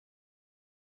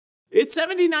It's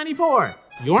 1794.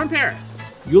 You're in Paris.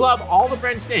 You love all the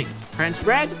French things. French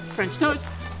bread, French toast,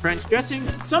 French dressing,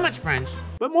 so much French.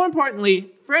 But more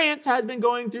importantly, France has been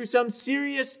going through some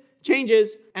serious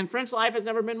changes, and French life has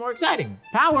never been more exciting.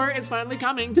 Power is finally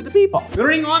coming to the people.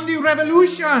 Bring on the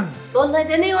revolution! Don't let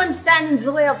anyone stand in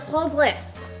the way of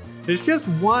progress. There's just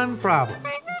one problem.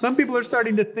 Some people are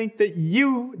starting to think that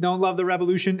you don't love the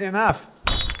revolution enough.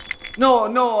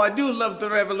 No, I do love the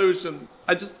revolution.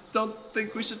 I just don't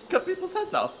think we should cut people's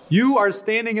heads off. You are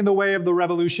standing in the way of the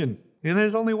revolution, and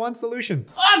there's only one solution.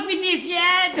 Off with his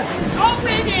head! Off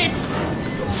with it!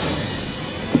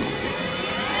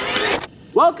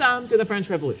 Welcome to the French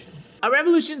Revolution. A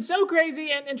revolution so crazy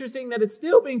and interesting that it's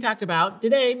still being talked about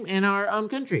today in our own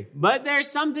country. But there's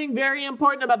something very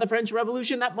important about the French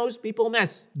Revolution that most people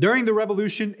miss. During the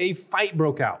revolution, a fight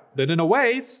broke out that in a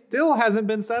way still hasn't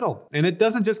been settled. And it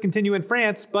doesn't just continue in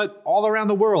France, but all around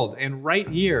the world and right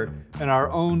here in our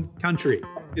own country.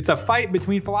 It's a fight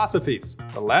between philosophies,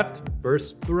 the left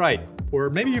versus the right. Or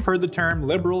maybe you've heard the term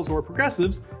liberals or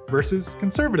progressives versus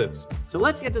conservatives. So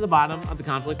let's get to the bottom of the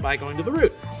conflict by going to the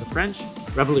root, the French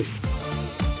Revolution.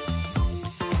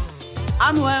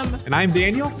 I'm Lem. And I'm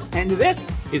Daniel. And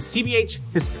this is TBH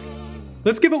History.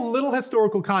 Let's give a little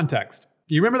historical context.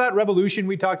 You remember that revolution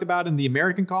we talked about in the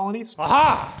American colonies?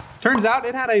 Aha! Turns out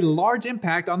it had a large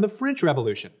impact on the French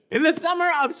Revolution. In the summer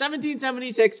of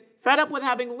 1776, fed up with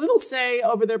having little say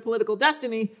over their political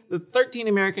destiny, the 13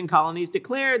 American colonies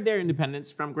declared their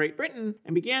independence from Great Britain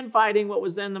and began fighting what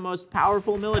was then the most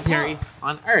powerful military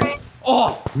on Earth.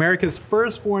 America's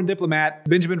first foreign diplomat,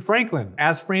 Benjamin Franklin,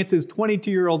 asked France's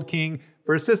 22-year-old king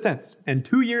for assistance. And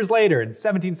 2 years later, in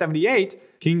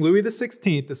 1778, King Louis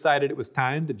XVI decided it was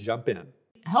time to jump in.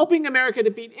 Helping America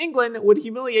defeat England would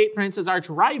humiliate France's arch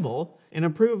rival and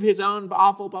improve his own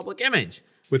awful public image.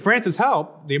 With France's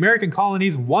help, the American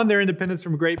colonies won their independence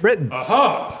from Great Britain.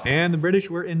 And the British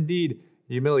were indeed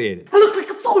humiliated. I looked like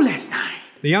a fool last night.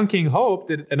 The young king hoped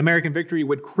that an American victory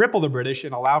would cripple the British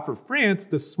and allow for France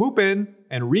to swoop in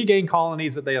and regain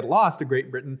colonies that they had lost to Great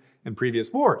Britain in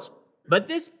previous wars. But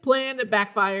this plan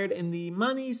backfired, and the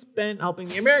money spent helping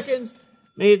the Americans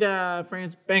made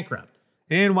France bankrupt.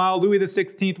 And while Louis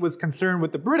XVI was concerned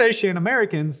with the British and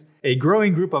Americans, a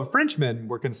growing group of Frenchmen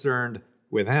were concerned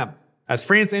with him. As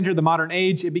France entered the modern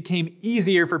age, it became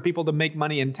easier for people to make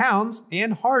money in towns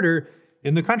and harder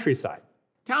in the countryside.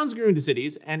 Towns grew into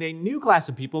cities, and a new class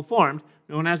of people formed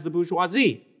known as the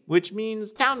bourgeoisie, which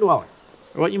means town dweller,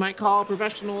 or what you might call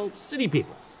professional city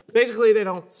people. Basically, they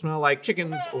don't smell like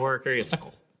chickens or carry a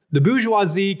sickle. The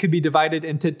bourgeoisie could be divided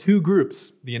into two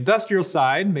groups. The industrial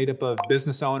side, made up of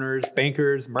business owners,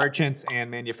 bankers, merchants, and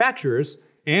manufacturers,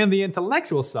 and the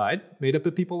intellectual side, made up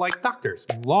of people like doctors,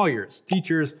 lawyers,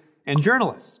 teachers, and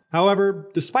journalists. However,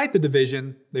 despite the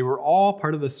division, they were all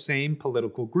part of the same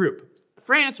political group.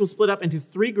 France was split up into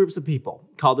three groups of people,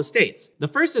 called estates. The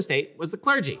first estate was the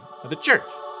clergy, or the church.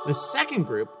 The second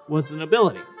group was the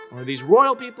nobility, or these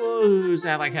royal people who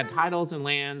had titles and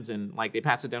lands and they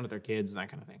passed it down to their kids and that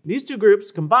kind of thing. These two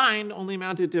groups combined only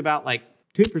amounted to about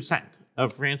 2%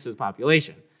 of France's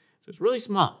population. So it's really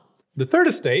small. The third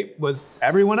estate was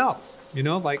everyone else,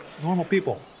 like normal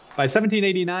people. By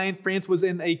 1789, France was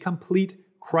in a complete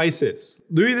crisis.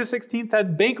 Louis XVI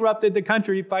had bankrupted the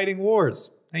country fighting wars.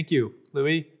 Thank you,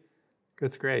 Louis.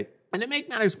 That's great. And to make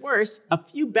matters worse, a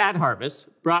few bad harvests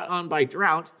brought on by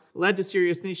drought led to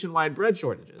serious nationwide bread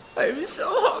shortages. I'm so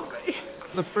hungry.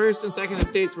 The first and second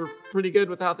estates were pretty good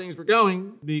with how things were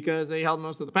going because they held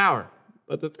most of the power.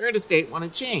 But the third estate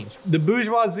wanted change. The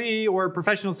bourgeoisie, or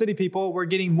professional city people, were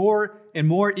getting more and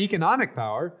more economic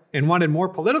power and wanted more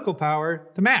political power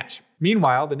to match.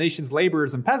 Meanwhile, the nation's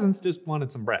laborers and peasants just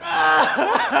wanted some bread.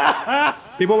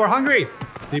 People were hungry.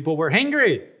 People were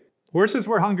hangry. Horses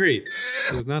were hungry.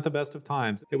 It was not the best of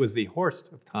times. It was the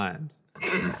worst of times.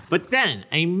 But then,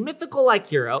 a mythical-like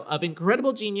hero of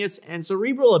incredible genius and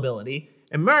cerebral ability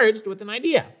emerged with an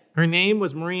idea. Her name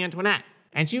was Marie Antoinette,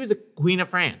 and she was the Queen of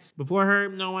France. Before her,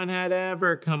 no one had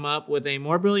ever come up with a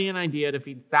more brilliant idea to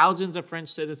feed thousands of French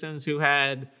citizens who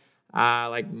had,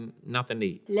 nothing to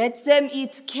eat. Let them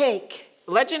eat cake.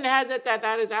 Legend has it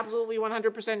that is absolutely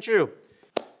 100% true.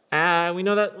 We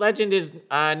know that legend is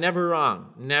never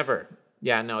wrong. Never.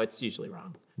 Yeah, no, it's usually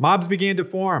wrong. Mobs began to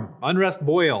form. Unrest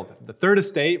boiled. The third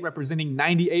estate, representing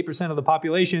 98% of the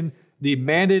population,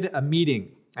 demanded a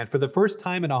meeting. And for the first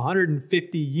time in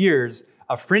 150 years,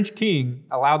 a French king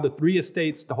allowed the three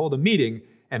estates to hold a meeting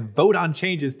and vote on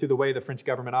changes to the way the French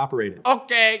government operated.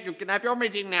 Okay, you can have your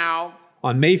meeting now.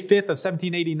 On May 5th of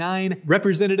 1789,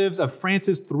 representatives of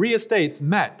France's 3 estates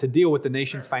met to deal with the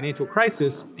nation's financial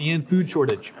crisis and food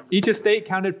shortage. Each estate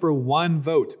counted for 1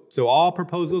 vote, so all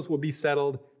proposals would be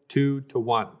settled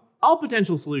 2-1. All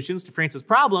potential solutions to France's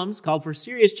problems called for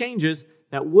serious changes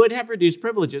that would have reduced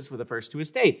privileges for the first 2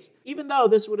 estates. Even though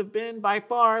this would have been by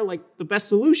far the best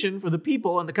solution for the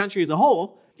people and the country as a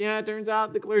whole, it turns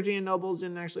out the clergy and nobles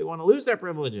didn't actually want to lose their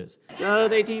privileges. So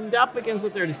they teamed up against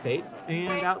the third estate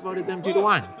and outvoted them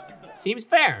 2-1. Seems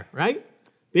fair, right?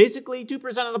 Basically,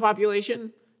 2% of the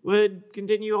population would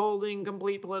continue holding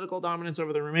complete political dominance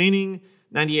over the remaining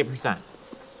 98%.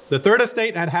 The third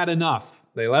estate had had enough.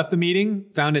 They left the meeting,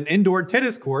 found an indoor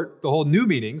tennis court to hold new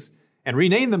meetings, and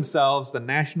renamed themselves the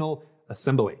National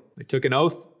Assembly. They took an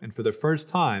oath and for the first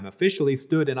time officially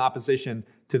stood in opposition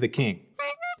to the king.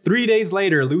 3 days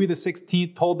later, Louis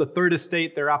XVI told the Third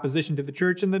Estate their opposition to the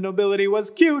church and the nobility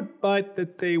was cute, but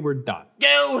that they were done.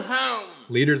 Go home!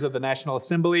 Leaders of the National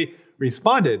Assembly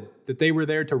responded that they were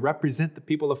there to represent the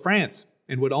people of France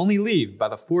and would only leave by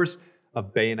the force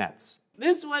of bayonets.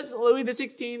 This was Louis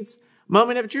XVI's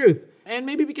moment of truth. And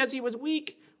maybe because he was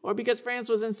weak or because France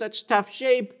was in such tough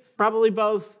shape, probably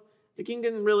both, the king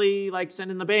didn't really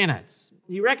send in the bayonets.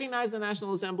 He recognized the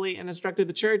National Assembly and instructed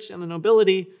the church and the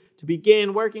nobility to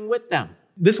begin working with them.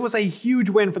 This was a huge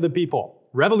win for the people.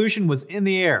 Revolution was in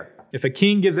the air. If a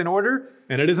king gives an order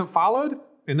and it isn't followed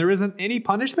and there isn't any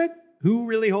punishment, who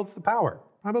really holds the power?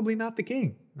 Probably not the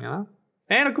king, you know?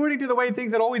 And according to the way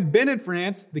things had always been in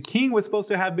France, the king was supposed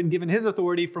to have been given his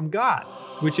authority from God,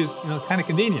 which is, kind of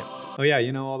convenient. Oh yeah,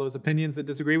 all those opinions that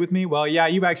disagree with me? Well, yeah,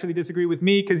 you actually disagree with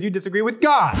me because you disagree with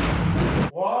God.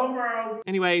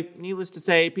 Anyway, needless to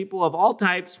say, people of all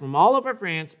types from all over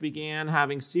France began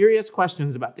having serious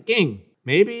questions about the king.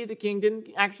 Maybe the king didn't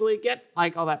actually get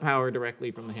all that power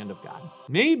directly from the hand of God.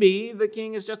 Maybe the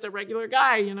king is just a regular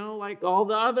guy, like all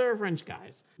the other French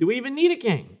guys. Do we even need a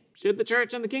king? Should the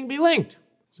church and the king be linked?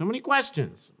 So many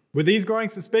questions. With these growing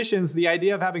suspicions, the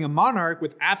idea of having a monarch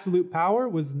with absolute power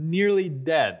was nearly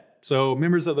dead. So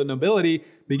members of the nobility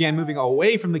began moving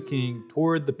away from the king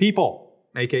toward the people,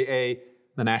 aka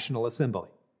the National Assembly.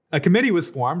 A committee was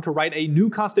formed to write a new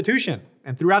constitution,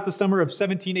 and throughout the summer of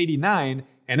 1789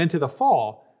 and into the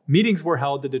fall, meetings were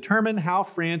held to determine how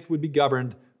France would be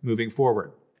governed moving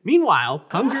forward. Meanwhile,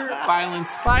 hunger,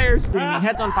 violence, fire, screaming,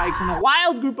 heads on pikes, and a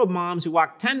wild group of moms who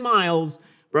walked 10 miles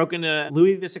broke into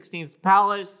Louis XVI's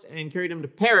palace and carried him to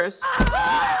Paris.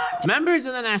 Members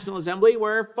of the National Assembly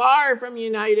were far from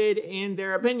united in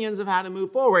their opinions of how to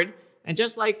move forward, and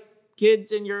just like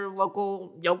kids in your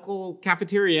local yokel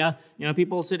cafeteria,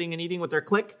 people sitting and eating with their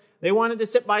clique, they wanted to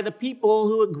sit by the people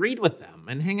who agreed with them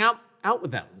and hang out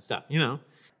with them and stuff,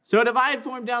 So a divide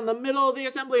formed down the middle of the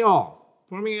assembly hall,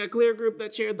 forming a clear group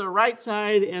that shared the right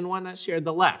side and one that shared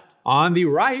the left. On the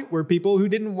right were people who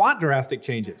didn't want drastic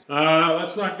changes.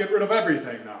 Let's not get rid of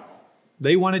everything now.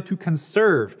 They wanted to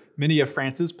conserve many of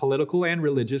France's political and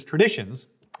religious traditions.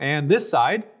 And this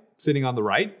side, sitting on the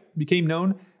right, became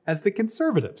known as the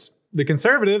Conservatives. The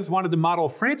Conservatives wanted to model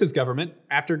France's government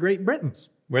after Great Britain's,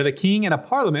 where the king and a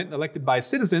parliament elected by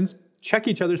citizens check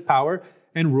each other's power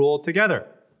and rule together.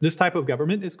 This type of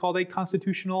government is called a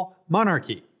constitutional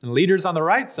monarchy. And leaders on the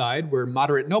right side were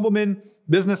moderate noblemen,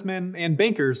 businessmen, and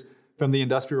bankers from the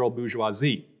industrial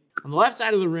bourgeoisie. On the left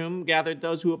side of the room gathered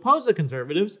those who opposed the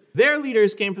Conservatives. Their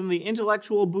leaders came from the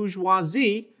intellectual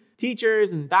bourgeoisie,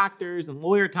 teachers and doctors and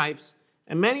lawyer types,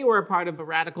 and many were a part of a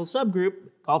radical subgroup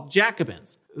called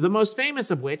Jacobins, the most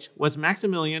famous of which was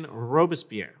Maximilien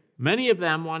Robespierre. Many of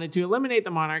them wanted to eliminate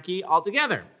the monarchy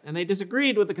altogether, and they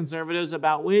disagreed with the Conservatives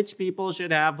about which people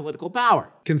should have political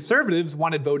power. Conservatives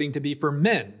wanted voting to be for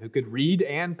men who could read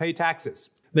and pay taxes.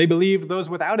 They believed those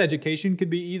without education could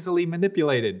be easily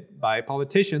manipulated by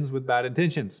politicians with bad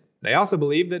intentions. They also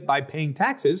believed that by paying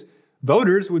taxes,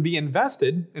 voters would be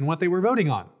invested in what they were voting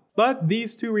on. But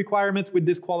these two requirements would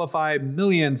disqualify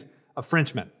millions of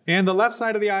Frenchmen. And the left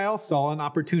side of the aisle saw an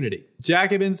opportunity.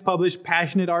 Jacobins published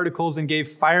passionate articles and gave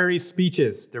fiery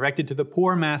speeches directed to the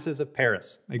poor masses of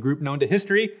Paris, a group known to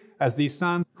history as the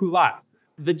sans-culottes.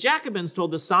 The Jacobins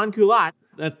told the sans-culottes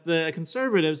that the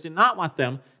Conservatives did not want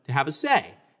them to have a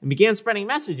say, and began spreading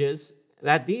messages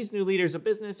that these new leaders of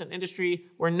business and industry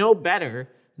were no better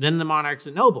than the monarchs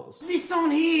and nobles. Listen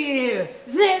here,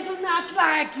 they do not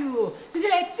like you.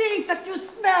 They think that you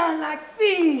smell like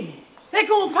feet. They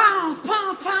go pounds,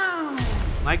 pounds,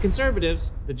 pounds. Like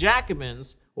Conservatives, the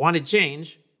Jacobins wanted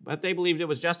change, but they believed it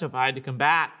was justified to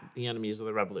combat the enemies of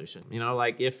the revolution.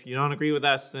 If you don't agree with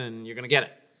us, then you're going to get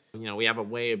it. We have a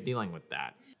way of dealing with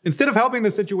that. Instead of helping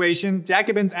the situation,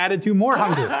 Jacobins added to more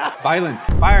hunger, violence,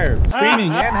 fire,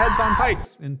 screaming, and heads on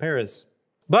pikes in Paris.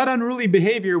 But unruly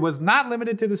behavior was not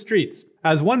limited to the streets.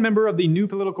 As one member of the new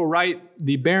political right,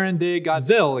 the Baron de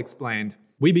Gazelle, explained,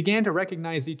 "We began to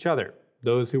recognize each other.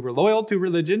 Those who were loyal to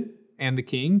religion and the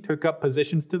king took up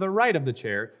positions to the right of the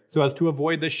chair so as to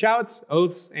avoid the shouts,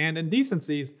 oaths, and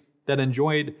indecencies that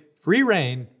enjoyed free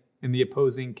reign in the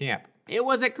opposing camp." It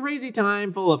was a crazy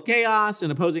time full of chaos and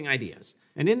opposing ideas.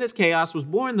 And in this chaos was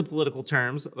born the political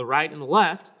terms, the right and the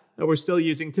left, that we're still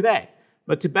using today.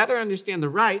 But to better understand the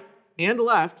right and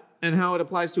left and how it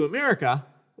applies to America,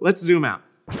 let's zoom out.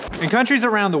 In countries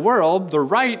around the world, the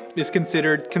right is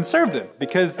considered conservative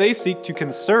because they seek to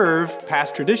conserve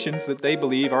past traditions that they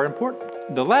believe are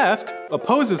important. The left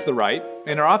opposes the right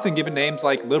and are often given names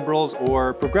like liberals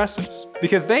or progressives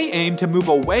because they aim to move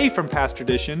away from past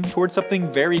tradition towards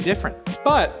something very different.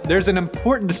 But there's an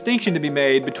important distinction to be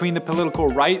made between the political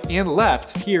right and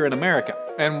left here in America.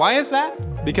 And why is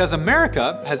that? Because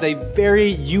America has a very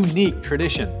unique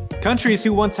tradition. Countries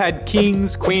who once had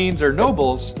kings, queens, or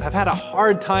nobles have had a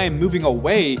hard time moving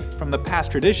away from the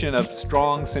past tradition of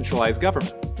strong centralized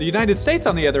government. The United States,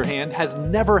 on the other hand, has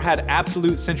never had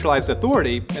absolute centralized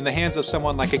authority in the hands of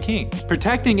someone like a king.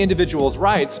 Protecting individuals'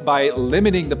 rights by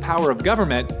limiting the power of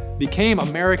government became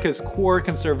America's core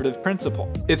conservative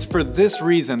principle. It's for this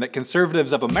reason that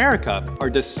conservatives of America are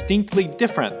distinctly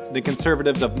different than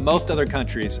conservatives of most other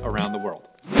countries around the world.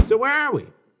 So where are we?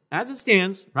 As it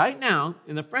stands, right now,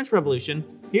 in the French Revolution,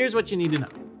 here's what you need to know.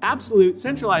 Absolute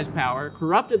centralized power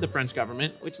corrupted the French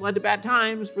government, which led to bad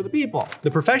times for the people.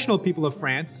 The professional people of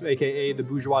France, aka the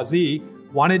bourgeoisie,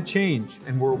 wanted change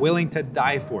and were willing to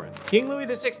die for it. King Louis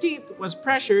XVI was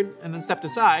pressured and then stepped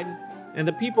aside, and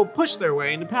the people pushed their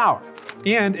way into power.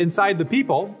 And inside the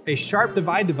people, a sharp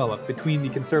divide developed between the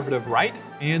conservative right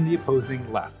and the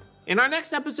opposing left. In our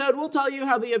next episode, we'll tell you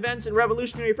how the events in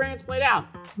revolutionary France played out.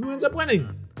 Who ends up winning?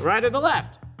 The right or the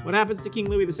left? What happens to King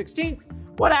Louis XVI?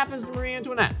 What happens to Marie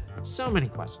Antoinette? So many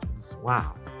questions.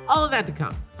 Wow. All of that to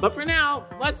come. But for now,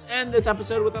 let's end this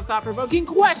episode with a thought-provoking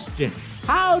question.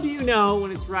 How do you know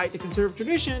when it's right to conserve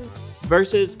tradition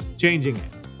versus changing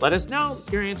it? Let us know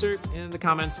your answer in the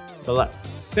comments below.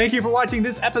 Thank you for watching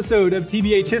this episode of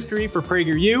TBH History for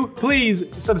PragerU. Please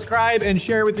subscribe and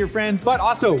share with your friends, but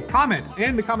also comment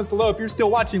in the comments below if you're still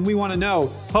watching. We want to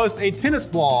know. Post a tennis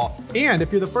ball, and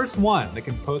if you're the first one that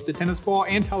can post a tennis ball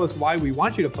and tell us why we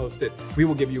want you to post it, we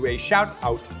will give you a shout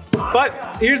out.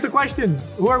 But here's the question.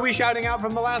 Who are we shouting out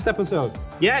from the last episode?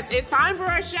 Yes, it's time for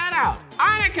our shout out.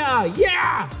 Annika,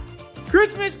 yeah!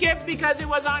 Christmas gift because it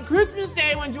was on Christmas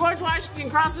Day when George Washington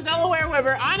crossed the Delaware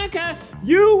River. Annika,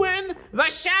 you win the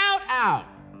shout out.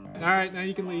 All right, now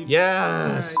you can leave.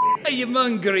 Yes. Are you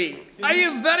hungry? Are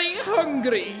you very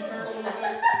hungry?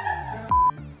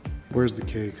 Where's the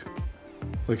cake?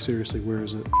 Like, seriously, where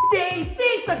is it? They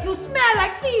think that you smell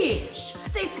like fish.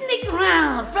 They sneak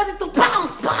around, ready to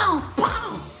pounce, pounce,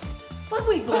 pounce. But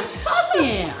we gonna stop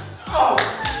them.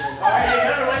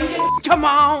 Come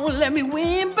on, let me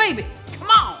win, baby. Come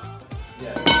on.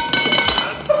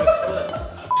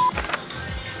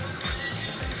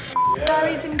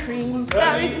 Berries and cream,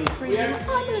 berries and cream. I'm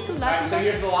a little laughing. So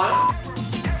here's the line.